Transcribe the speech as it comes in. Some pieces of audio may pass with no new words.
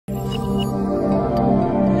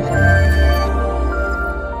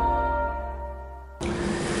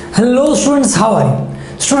Hello students, how are you?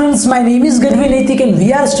 Students, my name is Naitik and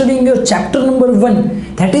we are studying your chapter number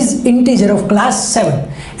 1, that is integer of class 7.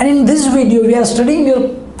 And in this video we are studying your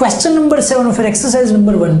question number 7 of your exercise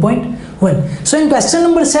number 1.1. So in question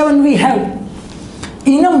number 7 we have,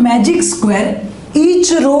 in a magic square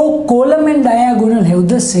each row, column and diagonal have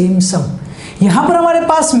the same sum. यहाँ पर हमारे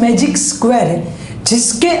पास magic square है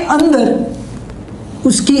जिसके अंदर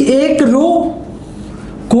उसकी एक रो,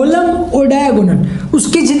 column और diagonal,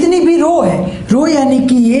 उसकी जितनी भी रो है, रो यानी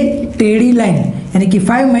कि ये टेढ़ी लाइन, यानी कि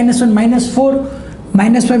 5 -1 -4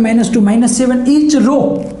 -5 -2 -7, each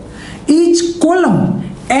row, each column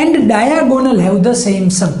and diagonal have the same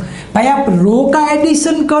सम। भाई आप रो का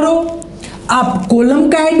एडिशन करो, आप कॉलम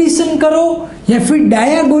का एडिशन करो या फिर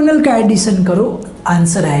डायगोनल का एडिशन करो,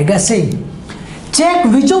 आंसर आएगा same. Check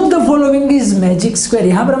which of the following is magic square.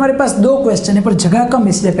 यहाँ पर हमारे पास दो क्वेश्चन है पर जगह कम,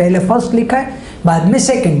 इसलिए पहले फर्स्ट लिखा है, बाद में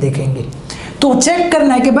सेकंड देखेंगे। तो चेक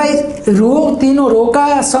करना है कि भाई रो, तीनों रो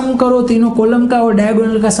का सम करो, तीनों कॉलम का और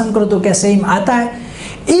डायगोनल का सम करो तो क्या सेम आता है।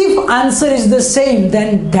 If answer is the same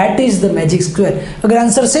then that is the magic square. अगर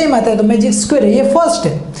आंसर सेम आता है तो मैजिक स्क्वायर है, ये फर्स्ट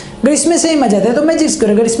है। अगर इसमें सेम आ जाता है तो मैजिक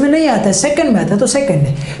स्क्वायर, अगर इसमें नहीं आता है, सेकंड में आता है तो सेकंड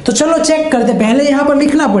है। तो चलो चेक करते, पहले यहाँ पर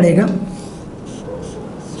लिखना पड़ेगा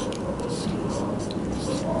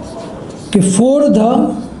कि फॉर द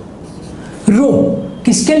रो,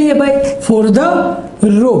 किसके लिए भाई, फॉर द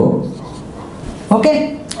रो। ओके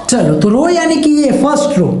चलो, तो रो यानी कि ये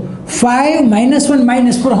फर्स्ट रो 5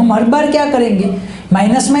 -1 -4, हम हर बार क्या करेंगे,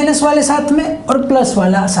 माइनस माइनस वाले साथ में और प्लस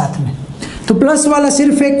वाला साथ में। तो प्लस वाला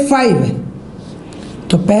सिर्फ एक 5 है,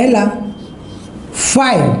 तो पहला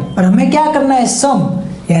 5 और हमें क्या करना है, सम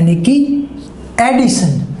यानी कि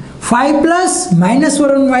एडिशन। 5 प्लस -1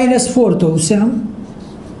 -4, तो उसे हम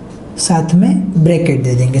साथ में ब्रैकेट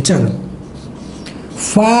दे देंगे। चलो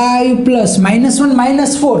 5 plus -1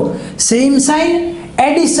 -4, same sign,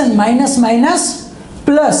 addition, minus minus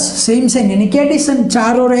plus, same sign यानी कि एडिशन,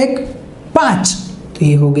 4 और 1 5, तो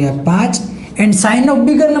ये हो गया 5। And sign of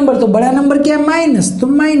bigger number, तो बड़ा नंबर क्या है, माइनस, तो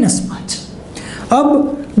 -5।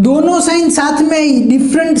 अब दोनों साइन साथ में,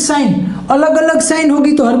 डिफरेंट साइन, अलग अलग साइन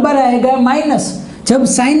होगी तो हर बार आएगा माइनस, जब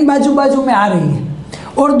साइन बाजू बाजू में आ रही है।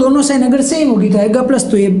 और दोनों साइन अगर सेम होगी तो आएगा प्लस,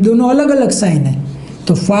 तो ये दोनों अलग अलग साइन है।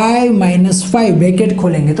 तो 5 - 5 ब्रैकेट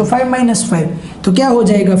खोलेंगे तो 5 - 5, तो क्या हो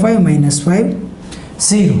जाएगा, 5 - 5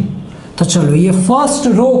 0। तो चलो ये फर्स्ट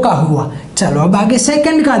रो का हुआ। चलो अब आगे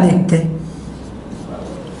सेकंड का देखते हैं।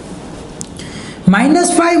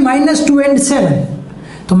 -5 -2 एंड 7,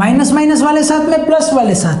 तो माइनस माइनस वाले साथ में, प्लस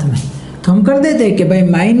वाले साथ में, तो हम कर देते हैं कि भाई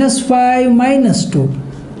 -5 -2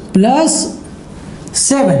 प्लस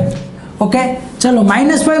 7। ओके चलो,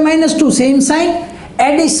 -5 -2 सेम साइन,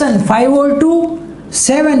 एडिशन, 5 और 2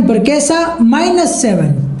 7 पर कैसा,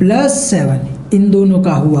 -7 प्लस 7, इन दोनों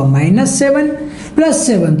का हुआ -7 प्लस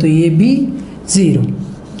 7, तो ये भी 0।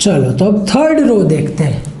 चलो तो अब थर्ड रो देखते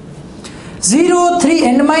हैं। 0 3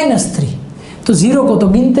 एंड -3, तो 0 को तो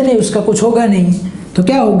गिनते नहीं, उसका कुछ होगा नहीं, तो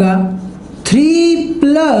क्या होगा 3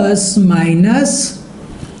 प्लस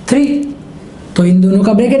 -3, तो इन दोनों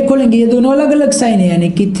का ब्रैकेट खोलेंगे, ये दोनों अलग अलग साइन है यानी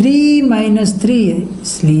कि 3 - 3 है,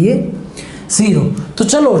 इसलिए 0। तो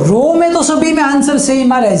चलो रो में तो सभी में आंसर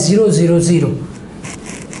सेम आ रहा है, 0 0 0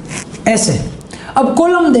 ऐसे। अब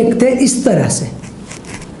कॉलम देखते हैं इस तरह से।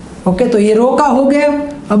 ओके तो ये रो का हो गया,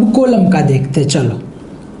 अब कॉलम का देखते हैं। चलो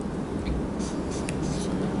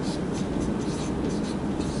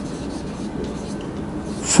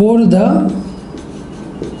फॉर द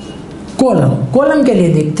कॉलम, कॉलम के लिए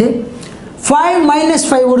देखते 5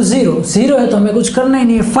 -5 और 0 है तो हमें कुछ करना ही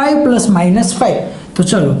नहीं है, 5 प्लस -5। तो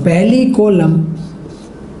चलो पहली कॉलम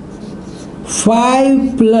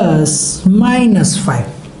 5 प्लस -5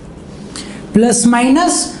 प्लस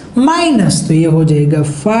माइनस, तो ये हो जाएगा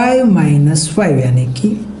 5 - 5 यानी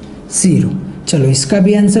कि 0। चलो इसका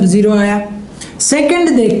भी आंसर 0 आया। सेकंड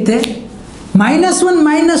देखते -1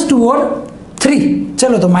 -2 और 3,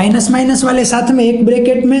 चलो तो माइनस माइनस वाले साथ में एक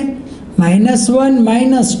ब्रैकेट में, -1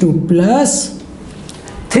 -2 प्लस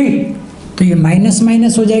 3, तो ये माइनस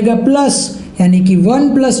माइनस हो जाएगा प्लस, यानी कि 1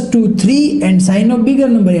 + 2 3 and sign of bigger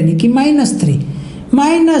number यानी कि -3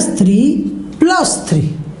 प्लस 3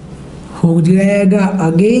 हो जाएगा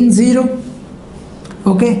अगेन 0।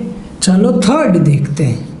 ओके चलो थर्ड देखते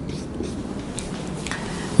हैं।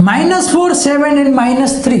 -4 7 एंड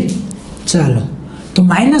 -3, चलो तो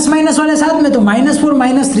माइनस माइनस वाले साथ में, तो -4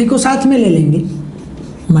 -3 को साथ में ले लेंगे,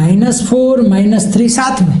 -4 -3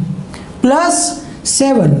 साथ में, प्लस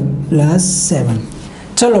 7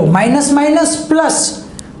 चलो minus minus plus,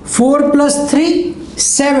 4 + 3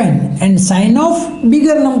 7 and sign of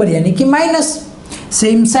bigger number यानी कि minus,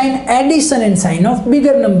 same sign addition and sign of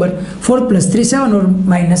bigger number, 4 + 3 7 और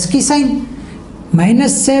माइनस की साइन,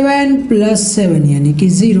 -7 + 7 यानी कि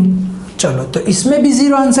 0। चलो तो इसमें भी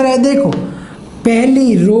 0 आंसर है। देखो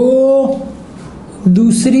पहली रो,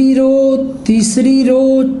 दूसरी रो, तीसरी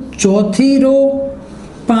रो, चौथी रो,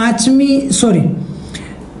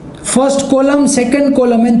 first column, second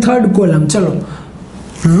column and third column. चलो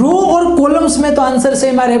रो और कॉलम्स में तो आंसर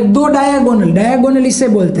सेम आ रहे हैं। 2 डायगोनल इसे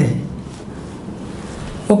बोलते हैं।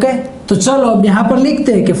 ओके तो चलो अब यहां पर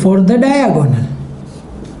लिखते हैं कि for the diagonal,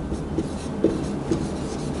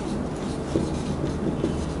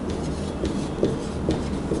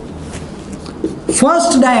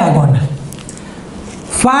 first diagonal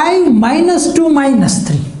 5 - 2 -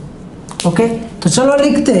 3। Okay तो चलो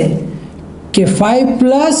लिखते हैं कि 5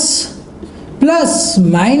 प्लस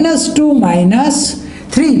 -2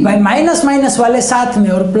 -3 भाई, माइनस वाले साथ में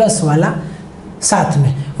और प्लस वाला साथ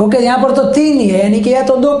में। ओके यहाँ पर तो 3 ही है, यानी कि या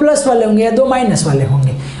तो 2 प्लस वाले होंगे या 2 माइनस वाले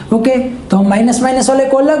होंगे। ओके तो हम माइनस वाले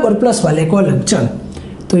को अलग और प्लस वाले को अलग। चलो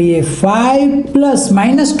तो ये 5 plus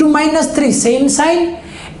 -2 -3 same sign,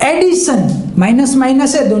 addition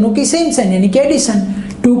minus है, दोनों की सेम साइन यानी कि addition,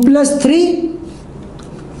 2 + 3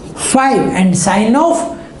 5 and sign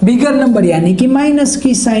of bigger number यानी कि माइनस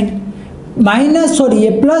की साइन, ये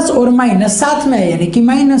प्लस और माइनस साथ में है यानी कि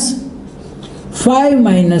 -5 -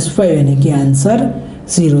 5 यानी कि आंसर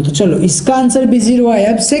 0। तो चलो इसका आंसर भी 0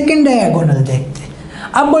 आया। अब सेकंड डायगोनल देखते हैं।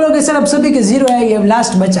 अब बोलोगे सर अब सभी के 0 आएगी, अब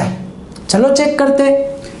लास्ट बचा है। चलो चेक करते हैं।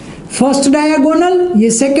 फर्स्ट डायगोनल, ये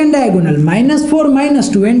सेकंड डायगोनल, -4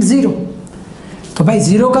 -2 एंड 0। तो भाई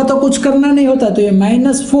 0 का तो कुछ करना नहीं होता, तो ये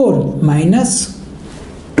 -4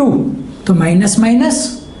 - 2, तो minus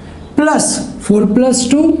plus 4 +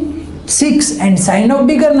 2 6 and sign of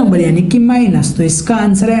bigger number यानी कि माइनस, तो इसका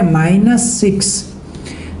आंसर है -6।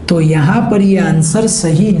 तो यहां पर ये आंसर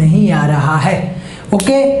सही नहीं आ रहा है।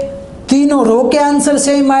 ओके तीनों रो के आंसर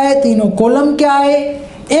सेम आए, तीनों कॉलम के आए,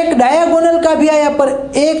 एक डायगोनल का भी आया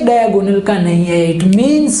पर एक डायगोनल का नहीं है। It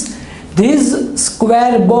means this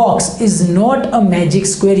square box is not a magic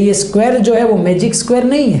square. ये स्क्वायर जो है वो मैजिक स्क्वायर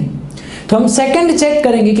नहीं है। तो हम सेकंड चेक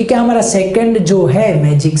करेंगे कि क्या हमारा सेकंड जो है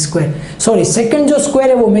मैजिक स्क्वायर, सेकंड जो स्क्वायर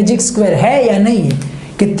है वो मैजिक स्क्वायर है या नहीं है।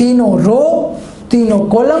 कि तीनों रो, तीनों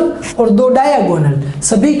कॉलम और 2 डायगोनल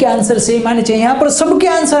सभी के आंसर सेम आने चाहिए। यहाँ पर सबके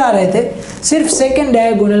आंसर आ रहे थे, सिर्फ सेकंड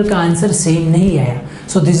डायगोनल का आंसर सेम नहीं आया।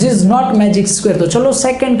 So this is not magic square. तो चलो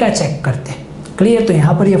सेकंड का चेक करते हैं। क्लियर? तो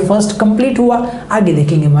यहाँ पर ये फर्स्ट कंप्लीट हुआ, आगे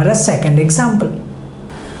देखेंगे हमारा second example.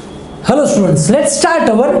 Hello students, let's start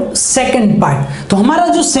our second part. तो हमारा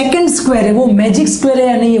जो सेकंड स्क्वायर है वो मैजिक स्क्वायर है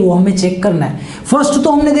या नहीं है वो हमें चेक करना है। फर्स्ट तो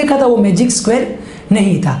हमने देखा था वो मैजिक स्क्वायर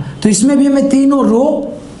नहीं था, तो इसमें भी हमें तीनों रो,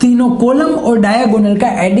 तीनों कॉलम और डायगोनल का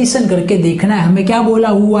एडिशन करके देखना है। हमें क्या बोला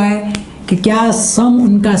हुआ है कि क्या सम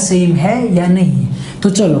उनका सेम है या नहीं है। तो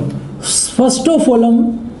चलो फर्स्ट ऑफ ऑल हम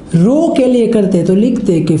रो के लिए करते, तो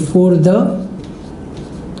लिखते कि फॉर द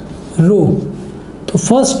रो। तो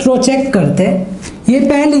फर्स्ट रो चेक करते हैं। ये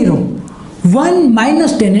पहली रो 1 -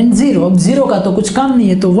 10 एंड 0। अब 0 का तो कुछ काम नहीं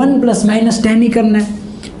है, तो 1 + -10 ही करना है।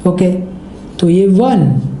 ओके तो ये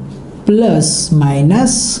 1 +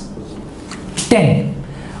 -10।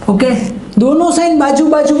 ओके दोनों साइन बाजू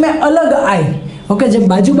बाजू में अलग आई। ओके जब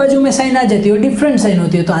बाजू बाजू में साइन आ जाती है डिफरेंट साइन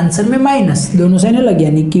होती है तो आंसर में माइनस, दोनों साइन अलग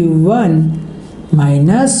यानी कि 1 -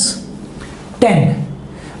 10।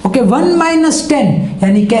 ओके 1 - 10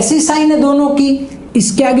 यानी कैसी साइन है दोनों की,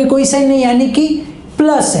 इसके आगे कोई साइन नहीं यानी कि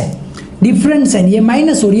प्लस है। डिफरेंट साइन, ये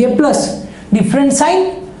माइनस और ये प्लस, डिफरेंट साइन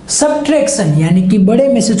सब्ट्रैक्शन यानी कि बड़े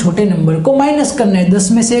में से छोटे नंबर को माइनस करना है।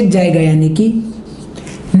 10 में से 1 जाएगा यानी कि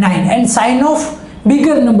 9 and sign of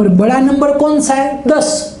bigger number, बड़ा नंबर कौन सा है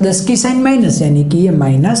 10, 10 की साइन माइनस यानी कि ये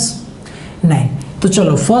 -9। तो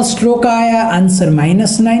चलो फर्स्ट रो का आया आंसर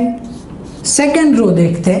 -9। सेकेंड रो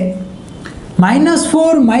देखते हैं,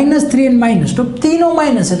 -4 -3 एंड -2, तो तीनों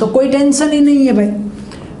माइनस है तो कोई टेंशन ही नहीं है भाई।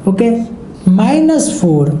 ओके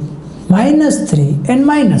 -4 -3 एंड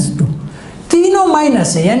 -2 तीनों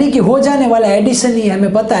माइनस है यानी कि हो जाने वाला एडिशन ही है।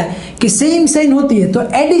 हमें पता है कि सेम साइन होती है तो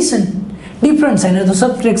एडिशन, डिफरेंट साइन है तो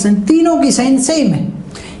सब्ट्रैक्शन, तीनों की साइन सेम है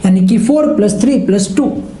यानी कि 4 + 3 +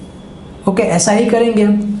 2। ओके ऐसा ही करेंगे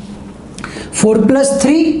हम। 4 +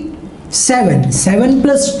 3 7, 7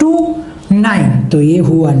 + 2 9, तो ये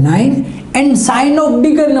हुआ 9 and sign of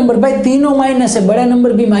bigger number, भाई तीनों माइनस है, बड़ा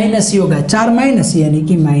नंबर भी माइनस ही होगा, 4 माइनस यानी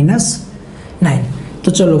कि -9।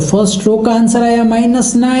 तो चलो फर्स्ट रो का आंसर आया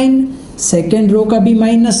 -9, सेकेंड रो का भी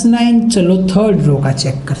 -9। चलो थर्ड रो का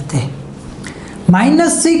चेक करते हैं।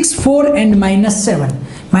 -6 4 एंड -7,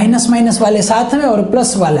 माइनस वाले साथ में और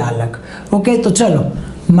प्लस वाले अलग। ओके तो चलो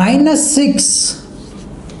 -6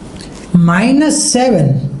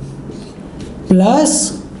 -7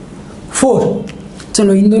 +4।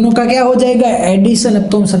 चलो इन दोनों का क्या हो जाएगा, एडिशन। अब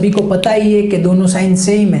तो हम सभी को पता ही है कि दोनों साइन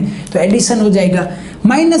सेम है, तो एडिशन हो जाएगा।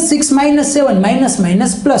 -6 - 7 माइनस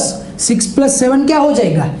माइनस प्लस, 6 + 7 क्या हो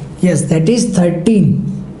जाएगा, yes that is 13।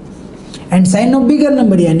 And sign of bigger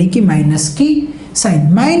number यानी कि माइनस की साइन,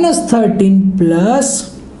 -13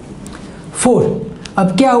 + 4।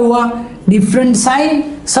 अब क्या हुआ, डिफरेंट साइन,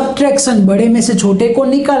 सब्ट्रैक्शन, बड़े में से छोटे को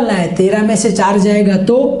निकालना है। 13 में से 4 जाएगा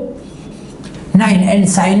तो 9। And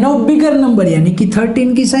sign of bigger number यानी कि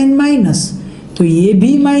 13 की साइन माइनस, तो ये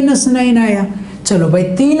भी -9 आया। चलो भाई,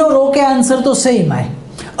 तीनों रो के आंसर तो सेम आए।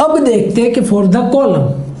 अब देखते हैं कि फॉर द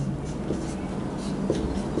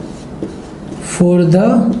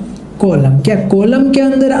कॉलम, क्या कॉलम के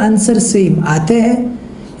अंदर आंसर सेम आते हैं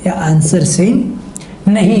या आंसर सेम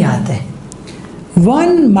नहीं आते।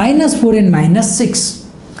 1 -4 एंड -6,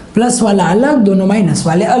 प्लस वाला अलग, दोनों माइनस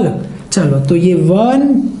वाले अलग। चलो तो ये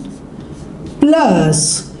 1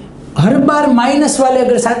 प्लस, हर बार माइनस वाले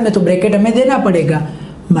अगर साथ में तो ब्रैकेट हमें देना पड़ेगा,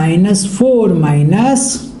 -4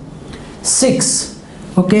 -6।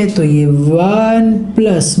 ओके, तो ये 1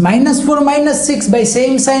 plus -4 -6 by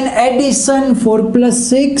same sign addition, 4 +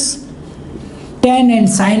 6 10। And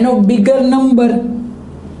sign of bigger number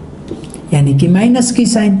यानी कि माइनस की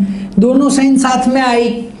साइन, दोनों साइन साथ में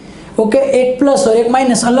आई। ओके, एक प्लस और एक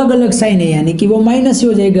माइनस अलग अलग साइन है, यानी कि वो माइनस ही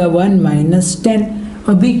हो जाएगा। 1 - 10,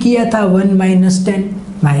 अभी किया था 1 - 10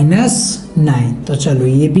 -9। तो चलो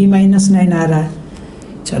ये भी -9 आ रहा है।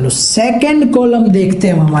 चलो सेकंड कॉलम देखते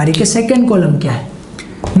हैं हमारी, कि सेकंड कॉलम क्या है।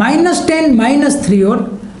 -10 -3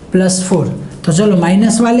 और +4। तो चलो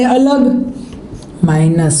माइनस वाले अलग,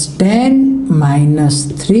 -10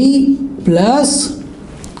 -3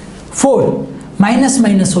 +4, माइनस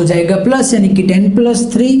माइनस हो जाएगा प्लस, यानी कि 10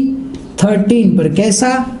 + 3 13 पर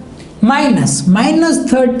कैसा माइनस,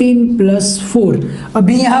 -13 + 4।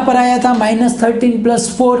 अभी यहाँ पर आया था -13 +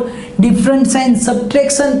 4, डिफरेंट साइन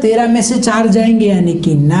सब्ट्रैक्शन, 13 में से 4 जाएंगे यानी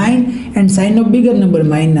कि 9। And sign of bigger number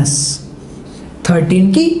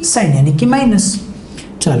 -13 की साइन यानी कि माइनस।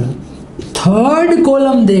 चलो थर्ड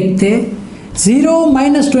कॉलम देखते, 0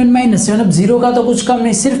 -2 एंड -7। अब 0 का तो कुछ कम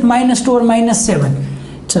नहीं, सिर्फ -2 और -7।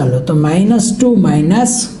 चलो तो -2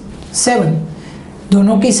 -7,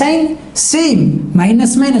 दोनों की साइन सेम,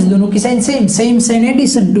 माइनस माइनस दोनों की sign same, same sign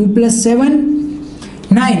addition, 2 + 7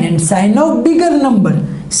 9। And sign of bigger number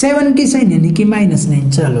 7 की साइन यानी कि -9।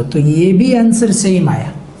 चलो तो ये भी आंसर सेम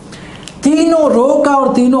आया, तीनों रो का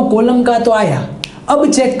और तीनों कॉलम का तो आया। अब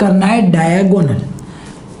चेक करना है डायगोनल।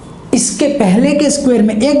 इसके पहले के स्क्वायर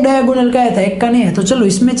में एक डायगोनल का आया था, एक का नहीं है, तो चलो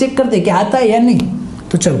इसमें चेक करते क्या आता है या नहीं।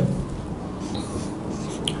 तो चलो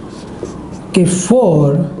कि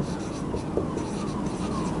फॉर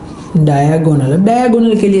डायगोनल, अब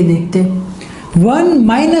डायगोनल के लिए देखते 1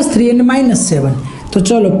 -3 एंड -7। तो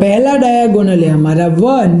चलो पहला डायगोनल है हमारा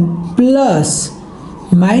 1 +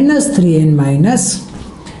 -3 एंड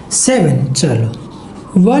 -7। चलो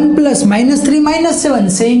 1 + -3 -7,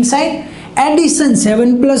 same sign addition,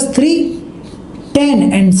 7 + 3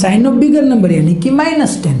 10। And sign of bigger number यानी कि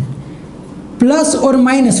 -10, प्लस और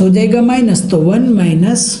माइनस हो जाएगा माइनस, तो 1 -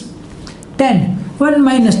 10, 1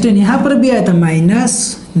 - 10 यहाँ पर भी आया था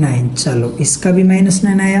 -9। चलो इसका भी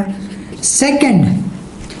 -9 आया। सेकंड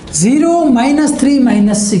 0 -3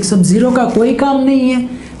 -6, अब 0 का कोई काम नहीं है,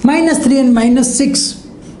 -3 and -6,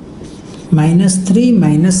 -3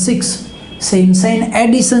 -6, same sign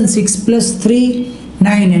addition, 6 + 3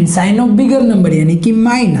 9। And sign of bigger number यानी कि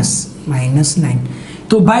 -9।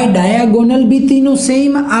 तो भाई डायगोनल भी तीनों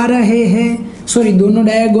सेम आ रहे हैं, सॉरी दोनों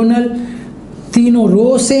डायगोनल, तीनों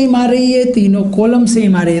रो सेम आ रही है, तीनों कॉलम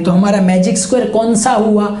सेम आ रही है। तो हमारा मैजिक स्क्वायर कौन सा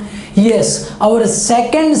हुआ? Yes, our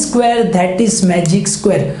second square, that is magic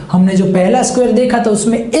square. हमने जो पहला स्क्वायर देखा था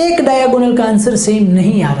उसमें एक डायगोनल का आंसर सेम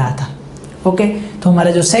नहीं आ रहा था। ओके, तो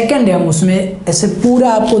हमारा जो सेकंड है हम उसमें ऐसे पूरा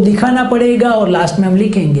आपको दिखाना पड़ेगा और लास्ट में हम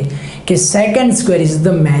लिखेंगे कि second square is the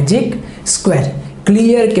magic square.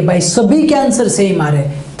 Clear कि भाई सभी के आंसर सेम आ रहे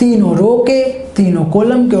हैं, तीनों रो के, तीनों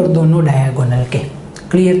कॉलम के और दोनों डायगोनल के।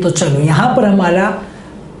 क्लियर? तो चलो यहाँ पर हमारा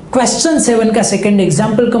क्वेश्चन 7 का सेकंड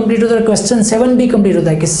एग्जाम्पल कंप्लीट होता है, क्वेश्चन 7 भी कंप्लीट होता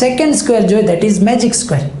है कि सेकंड स्क्वायर जो है that is magic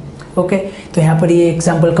square. Okay, तो यहाँ पर ये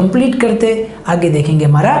एग्जाम्पल कंप्लीट करते, आगे देखेंगे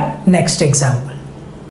हमारा नेक्स्ट एग्जाम्पल।